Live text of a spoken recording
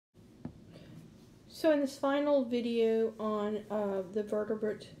So in this final video on the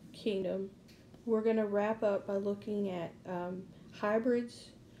vertebrate kingdom, we're going to wrap up by looking at hybrids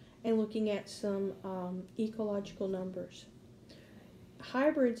and looking at some ecological numbers.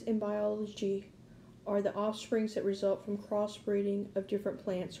 Hybrids in biology are the offsprings that result from crossbreeding of different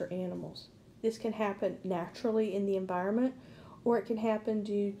plants or animals. This can happen naturally in the environment, or it can happen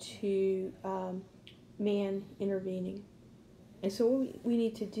due to man intervening. And so what we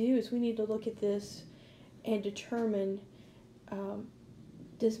need to do is we need to look at this and determine,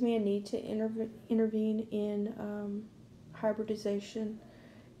 does man need to intervene in hybridization?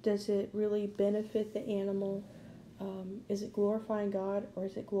 Does it really benefit the animal? Is it glorifying God or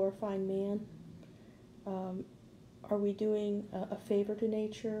is it glorifying man? Are we doing a favor to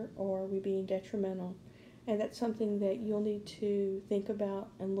nature or are we being detrimental? And that's something that you'll need to think about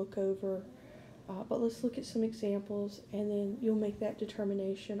and look over. But let's look at some examples and then you'll make that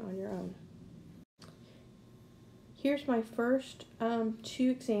determination on your own. Here's my first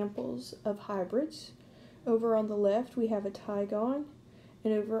two examples of hybrids. Over on the left we have a tigon,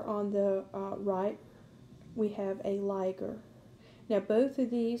 and over on the right we have a liger. Now both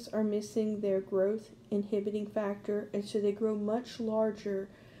of these are missing their growth inhibiting factor, and so they grow much larger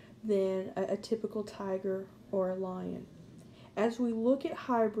than a typical tiger or a lion. As we look at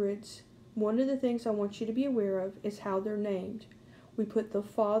hybrids, one of the things I want you to be aware of is how they're named. We put the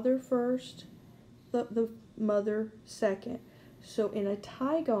father first, the mother second. So in a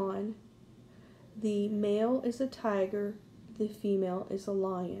tigon, the male is a tiger, the female is a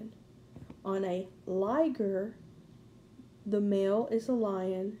lion. On a liger, the male is a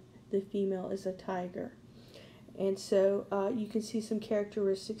lion, the female is a tiger. And so you can see some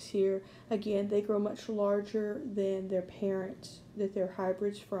characteristics here. Again, they grow much larger than their parents that they're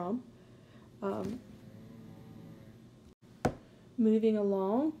hybrids from. Moving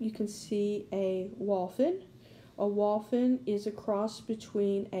along, you can see a wholphin. A wholphin is a cross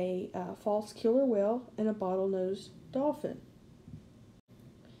between a false killer whale and a bottlenose dolphin.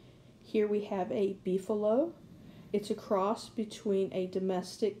 Here we have a beefalo. It's a cross between a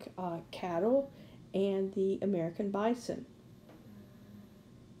domestic cattle and the American bison.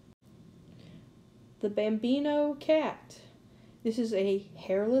 The Bambino cat. This is a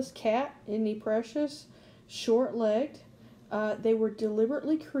hairless cat, isn't he precious? Short-legged. They were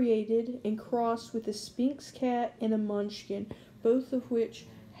deliberately created and crossed with a Sphinx cat and a Munchkin, both of which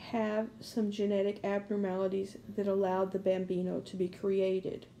have some genetic abnormalities that allowed the Bambino to be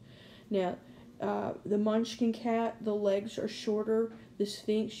created. Now, the Munchkin cat, the legs are shorter. The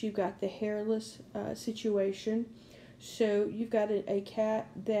Sphinx, you've got the hairless situation. So you've got a cat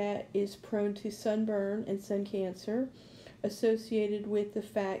that is prone to sunburn and sun cancer, associated with the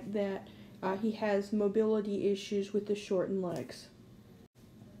fact that he has mobility issues with the shortened legs.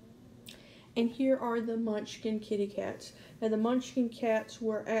 And here are the Munchkin kitty cats. Now the Munchkin cats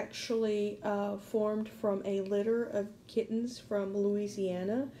were actually formed from a litter of kittens from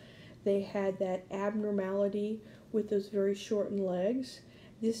Louisiana. They had that abnormality with those very shortened legs.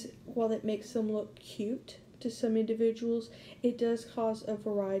 This, while it makes them look cute to some individuals, it does cause a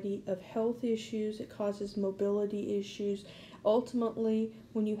variety of health issues. It causes mobility issues. Ultimately,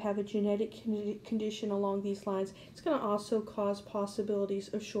 when you have a genetic condition along these lines, it's going to also cause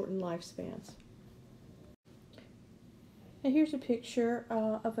possibilities of shortened lifespans. Now here's a picture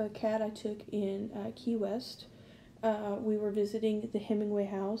of a cat I took in Key West. We were visiting the Hemingway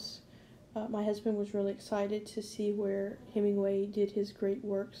house. My husband was really excited to see where Hemingway did his great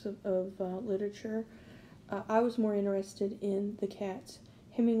works of literature. I was more interested in the cats.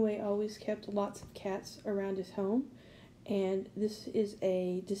 Hemingway always kept lots of cats around his home, and this is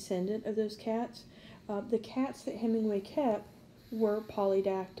a descendant of those cats. The cats that Hemingway kept were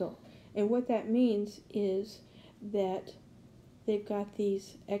polydactyl, and what that means is that they've got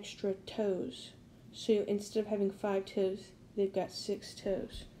these extra toes. So instead of having 5 toes, they've got 6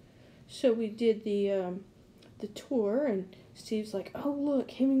 toes. So we did the tour, and Steve's like, "Oh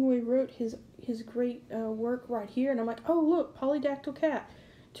look, Hemingway wrote his great work right here," and I'm like, "Oh look, polydactyl cat."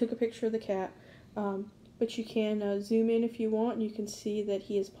 Took a picture of the cat, but you can zoom in if you want, and you can see that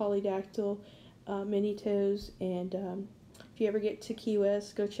he is polydactyl, many toes. And if you ever get to Key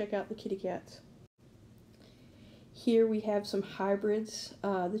West, go check out the kitty cats. Here we have some hybrids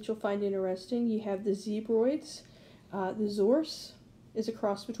that you'll find interesting. You have the zebroids. The zorse is a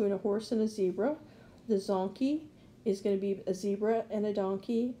cross between a horse and a zebra. The zonkey is going to be a zebra and a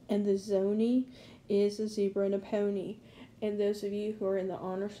donkey, and the zony is a zebra and a pony. And those of you who are in the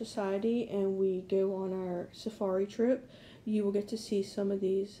Honor Society and we go on our safari trip, you will get to see some of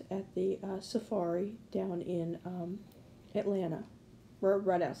these at the safari down in Atlanta, or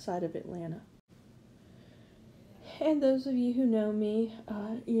right outside of Atlanta. And those of you who know me,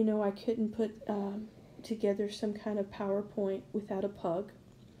 you know I couldn't put together some kind of PowerPoint without a pug.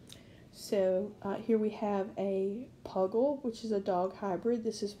 So here we have a puggle, which is a dog hybrid.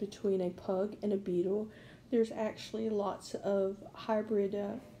 This is between a pug and a beagle. There's actually lots of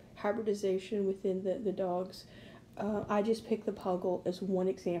hybridization within the dogs. I just picked the puggle as one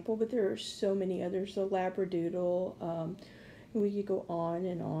example, but there are so many others. The labradoodle, we could go on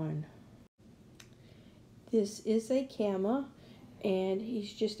and on. This is a Kama, and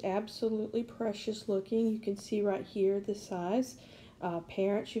he's just absolutely precious looking. You can see right here the size.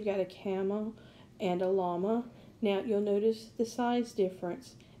 Parents, you've got a Kama and a llama. Now you'll notice the size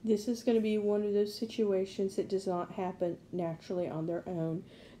difference. This is going to be one of those situations that does not happen naturally on their own.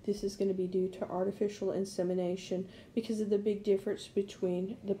 This is going to be due to artificial insemination because of the big difference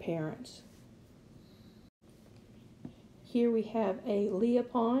between the parents. Here we have a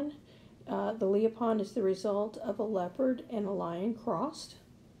Leopon. The Leopon is the result of a leopard and a lion crossed.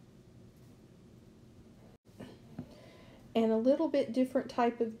 And a little bit different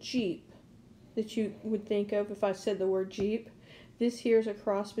type of Jeep that you would think of if I said the word Jeep. This here is a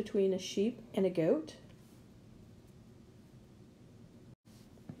cross between a sheep and a goat.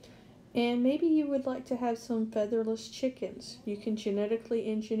 And maybe you would like to have some featherless chickens. You can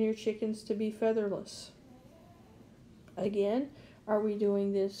genetically engineer chickens to be featherless. Again, are we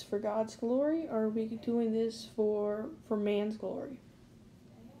doing this for God's glory, or are we doing this for man's glory?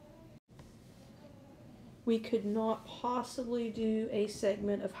 We could not possibly do a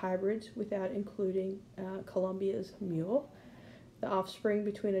segment of hybrids without including Columbia's mule, the offspring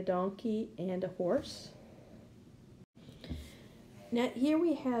between a donkey and a horse. Now here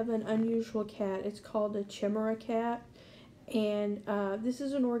we have an unusual cat. It's called a chimera cat, and this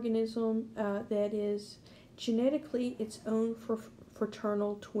is an organism that is genetically its own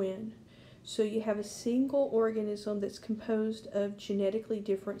fraternal twin. So you have a single organism that's composed of genetically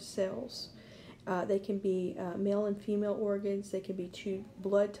different cells. They can be male and female organs, they can be two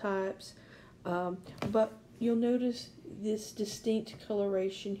blood types, but you'll notice this distinct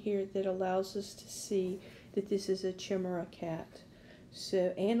coloration here that allows us to see that this is a chimera cat.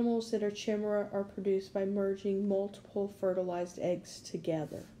 So animals that are chimera are produced by merging multiple fertilized eggs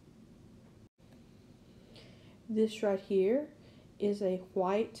together. This right here is a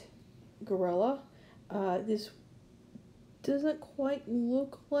white gorilla. This doesn't quite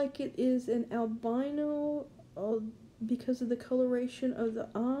look like it is an albino because of the coloration of the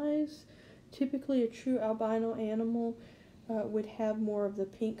eyes. Typically a true albino animal would have more of the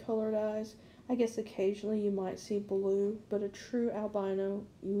pink colored eyes. I guess occasionally you might see blue, but a true albino,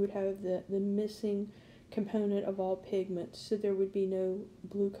 you would have the missing component of all pigments, so there would be no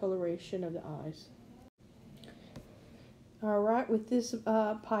blue coloration of the eyes. Alright, with this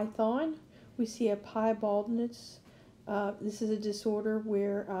python, we see a piebaldness. This is a disorder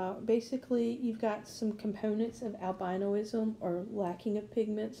where basically you've got some components of albinoism or lacking of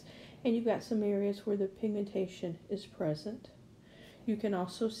pigments, and you've got some areas where the pigmentation is present. You can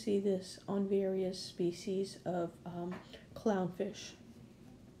also see this on various species of clownfish.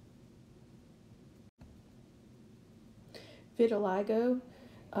 Vitiligo.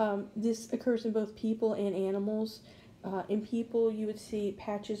 This occurs in both people and animals. In people, you would see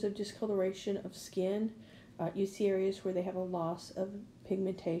patches of discoloration of skin. You see areas where they have a loss of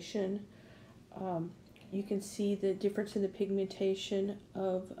pigmentation. You can see the difference in the pigmentation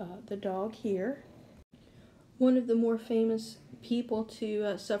of the dog here. One of the more famous people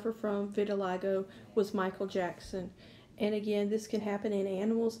to suffer from vitiligo was Michael Jackson. And again, this can happen in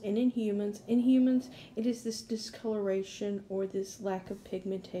animals and in humans. In humans, it is this discoloration or this lack of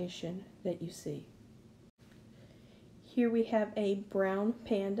pigmentation that you see. Here we have a brown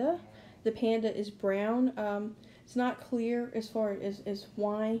panda. The panda is brown. It's not clear as far as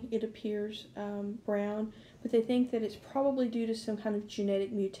why it appears brown, but they think that it's probably due to some kind of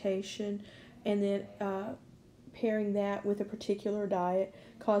genetic mutation, and then pairing that with a particular diet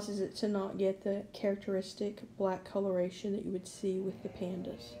causes it to not get the characteristic black coloration that you would see with the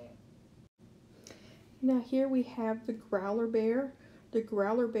pandas. Now here we have the growler bear. The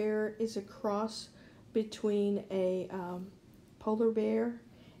growler bear is a cross between a polar bear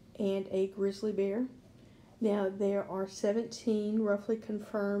and a grizzly bear. Now there are 17 roughly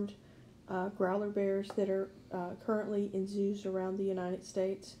confirmed growler bears that are currently in zoos around the United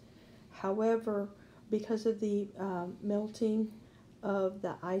States. However, because of the melting of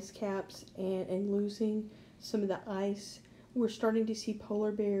the ice caps and losing some of the ice, we're starting to see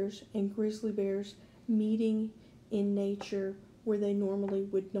polar bears and grizzly bears meeting in nature where they normally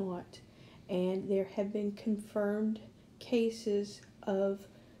would not. And there have been confirmed cases of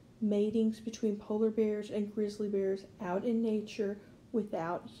matings between polar bears and grizzly bears out in nature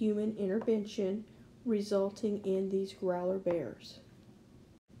without human intervention, resulting in these growler bears.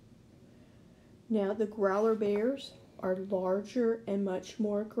 Now, the growler bears are larger and much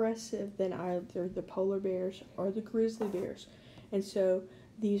more aggressive than either the polar bears or the grizzly bears. And so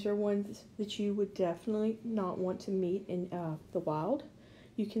these are ones that you would definitely not want to meet in the wild.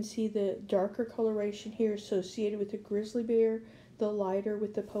 You can see the darker coloration here associated with the grizzly bear, the lighter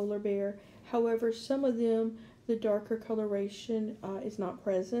with the polar bear. However, some of them, the darker coloration is not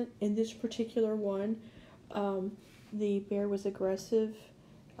present. In this particular one, the bear was aggressive.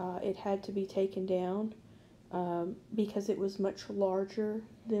 It had to be taken down because it was much larger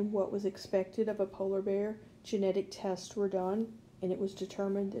than what was expected of a polar bear. Genetic tests were done, and it was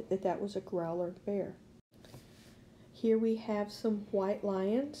determined that that was a growler bear. Here we have some white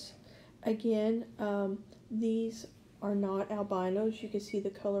lions. Again, these are not albinos. You can see the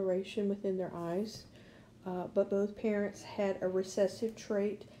coloration within their eyes, but both parents had a recessive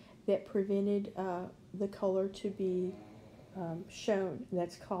trait that prevented the color to be shown.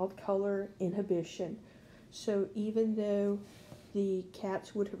 That's called color inhibition. So even though the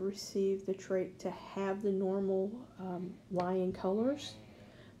cats would have received the trait to have the normal lion colors,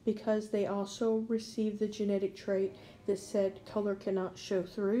 because they also received the genetic trait that said color cannot show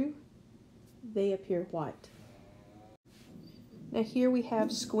through, they appear white. Now here we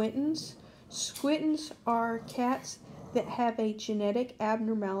have squintons. Squintons are cats that have a genetic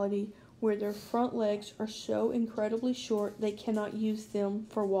abnormality where their front legs are so incredibly short they cannot use them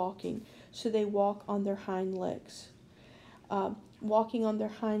for walking, so they walk on their hind legs. Walking on their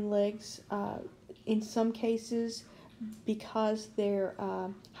hind legs, in some cases, because their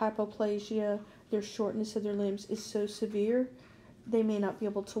hypoplasia, their shortness of their limbs is so severe, they may not be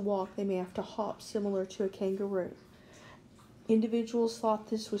able to walk. They may have to hop, similar to a kangaroo. Individuals thought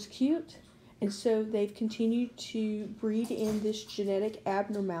this was cute, and so they've continued to breed in this genetic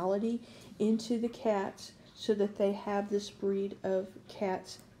abnormality into the cats so that they have this breed of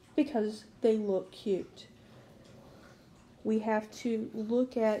cats because they look cute. We have to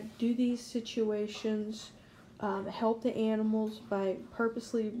look at, do these situations help the animals by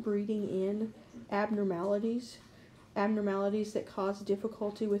purposely breeding in abnormalities that cause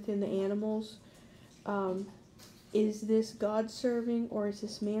difficulty within the animals? Is this God serving or is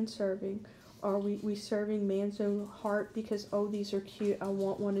this man serving? Are we serving man's own heart because, oh, these are cute, I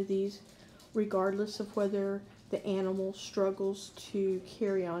want one of these, regardless of whether the animal struggles to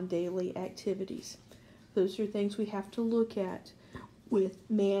carry on daily activities? Those are things we have to look at with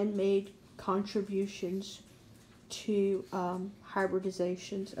man-made contributions to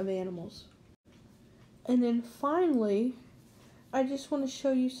hybridizations of animals. And then finally, I just want to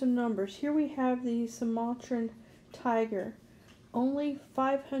show you some numbers. Here we have the Sumatran tiger. Only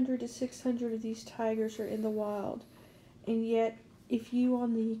 500 to 600 of these tigers are in the wild. And yet, if you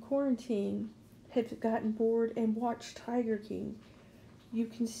on the quarantine have gotten bored and watched Tiger King, you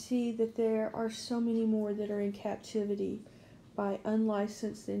can see that there are so many more that are in captivity by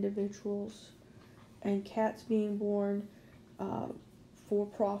unlicensed individuals, and cats being born for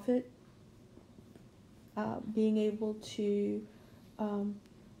profit, being able to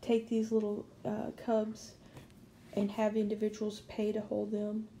take these little cubs and have individuals pay to hold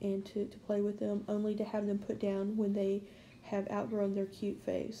them and to play with them, only to have them put down when they have outgrown their cute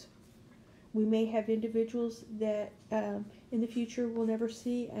phase. We may have individuals that in the future will never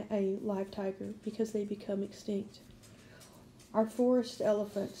see a live tiger because they become extinct. Our forest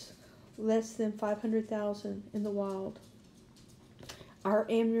elephants, less than 500,000 in the wild. Our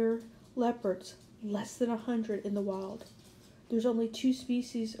Amur leopards, less than 100 in the wild. There's only 2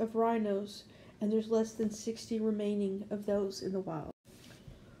 species of rhinos, and there's less than 60 remaining of those in the wild.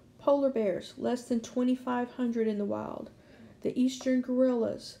 Polar bears, less than 2,500 in the wild. The eastern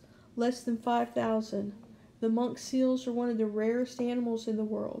gorillas, less than 5,000. The monk seals are one of the rarest animals in the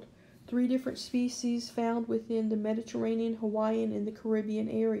world. 3 different species found within the Mediterranean, Hawaiian, and the Caribbean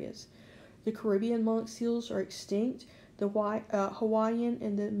areas. The Caribbean monk seals are extinct. The Hawaiian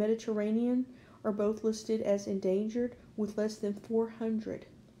and the Mediterranean are both listed as endangered, with less than 400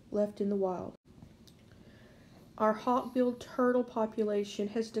 left in the wild. Our hawk-billed turtle population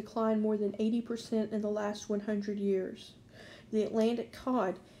has declined more than 80% in the last 100 years. The Atlantic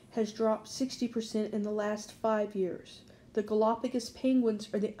cod has dropped 60% in the last 5 years. The Galapagos penguins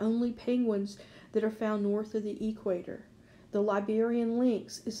are the only penguins that are found north of the equator. The Liberian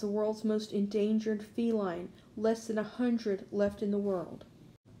lynx is the world's most endangered feline, less than 100 left in the world.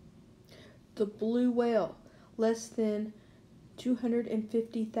 The blue whale, less than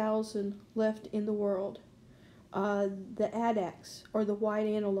 250,000 left in the world. The addax, or the white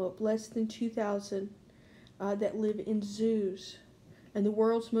antelope, less than 2,000, that live in zoos. And the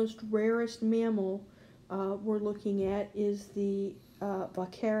world's most rarest mammal we're looking at is the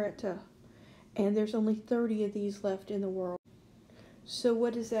Vacarata, and there's only 30 of these left in the world. So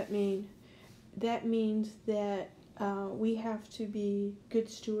what does that mean? That means that we have to be good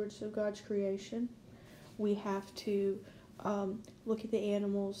stewards of God's creation. We have to look at the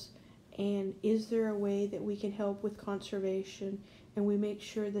animals, and is there a way that we can help with conservation? And we make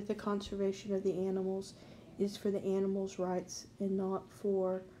sure that the conservation of the animals is for the animals' rights and not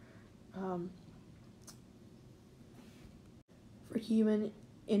for human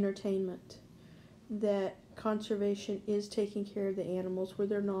entertainment. That conservation is taking care of the animals, where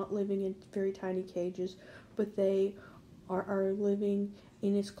they're not living in very tiny cages, but they are living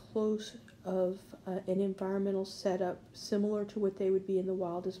in as close of an environmental setup similar to what they would be in the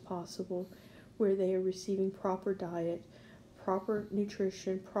wild as possible, where they are receiving proper diet, proper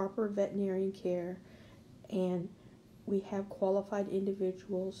nutrition, proper veterinarian care, and we have qualified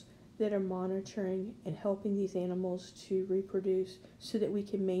individuals that are monitoring and helping these animals to reproduce so that we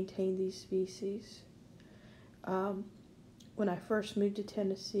can maintain these species. When I first moved to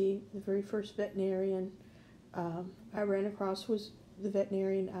Tennessee, the very first veterinarian I ran across was the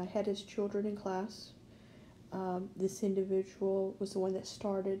veterinarian I had his children in class. This individual was the one that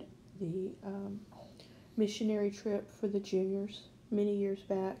started the missionary trip for the juniors many years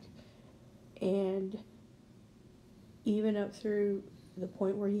back, and even up through the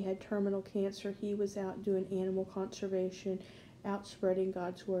point where he had terminal cancer, he was out doing animal conservation, out spreading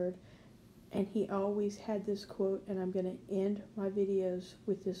God's word. And he always had this quote, and I'm going to end my videos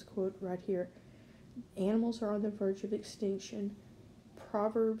with this quote right here. Animals are on the verge of extinction.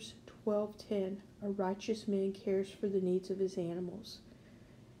 Proverbs 12:10, a righteous man cares for the needs of his animals.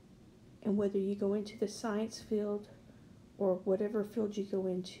 And whether you go into the science field or whatever field you go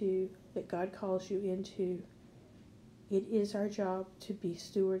into that God calls you into, it is our job to be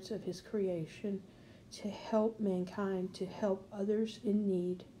stewards of his creation, to help mankind, to help others in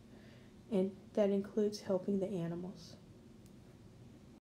need, and that includes helping the animals.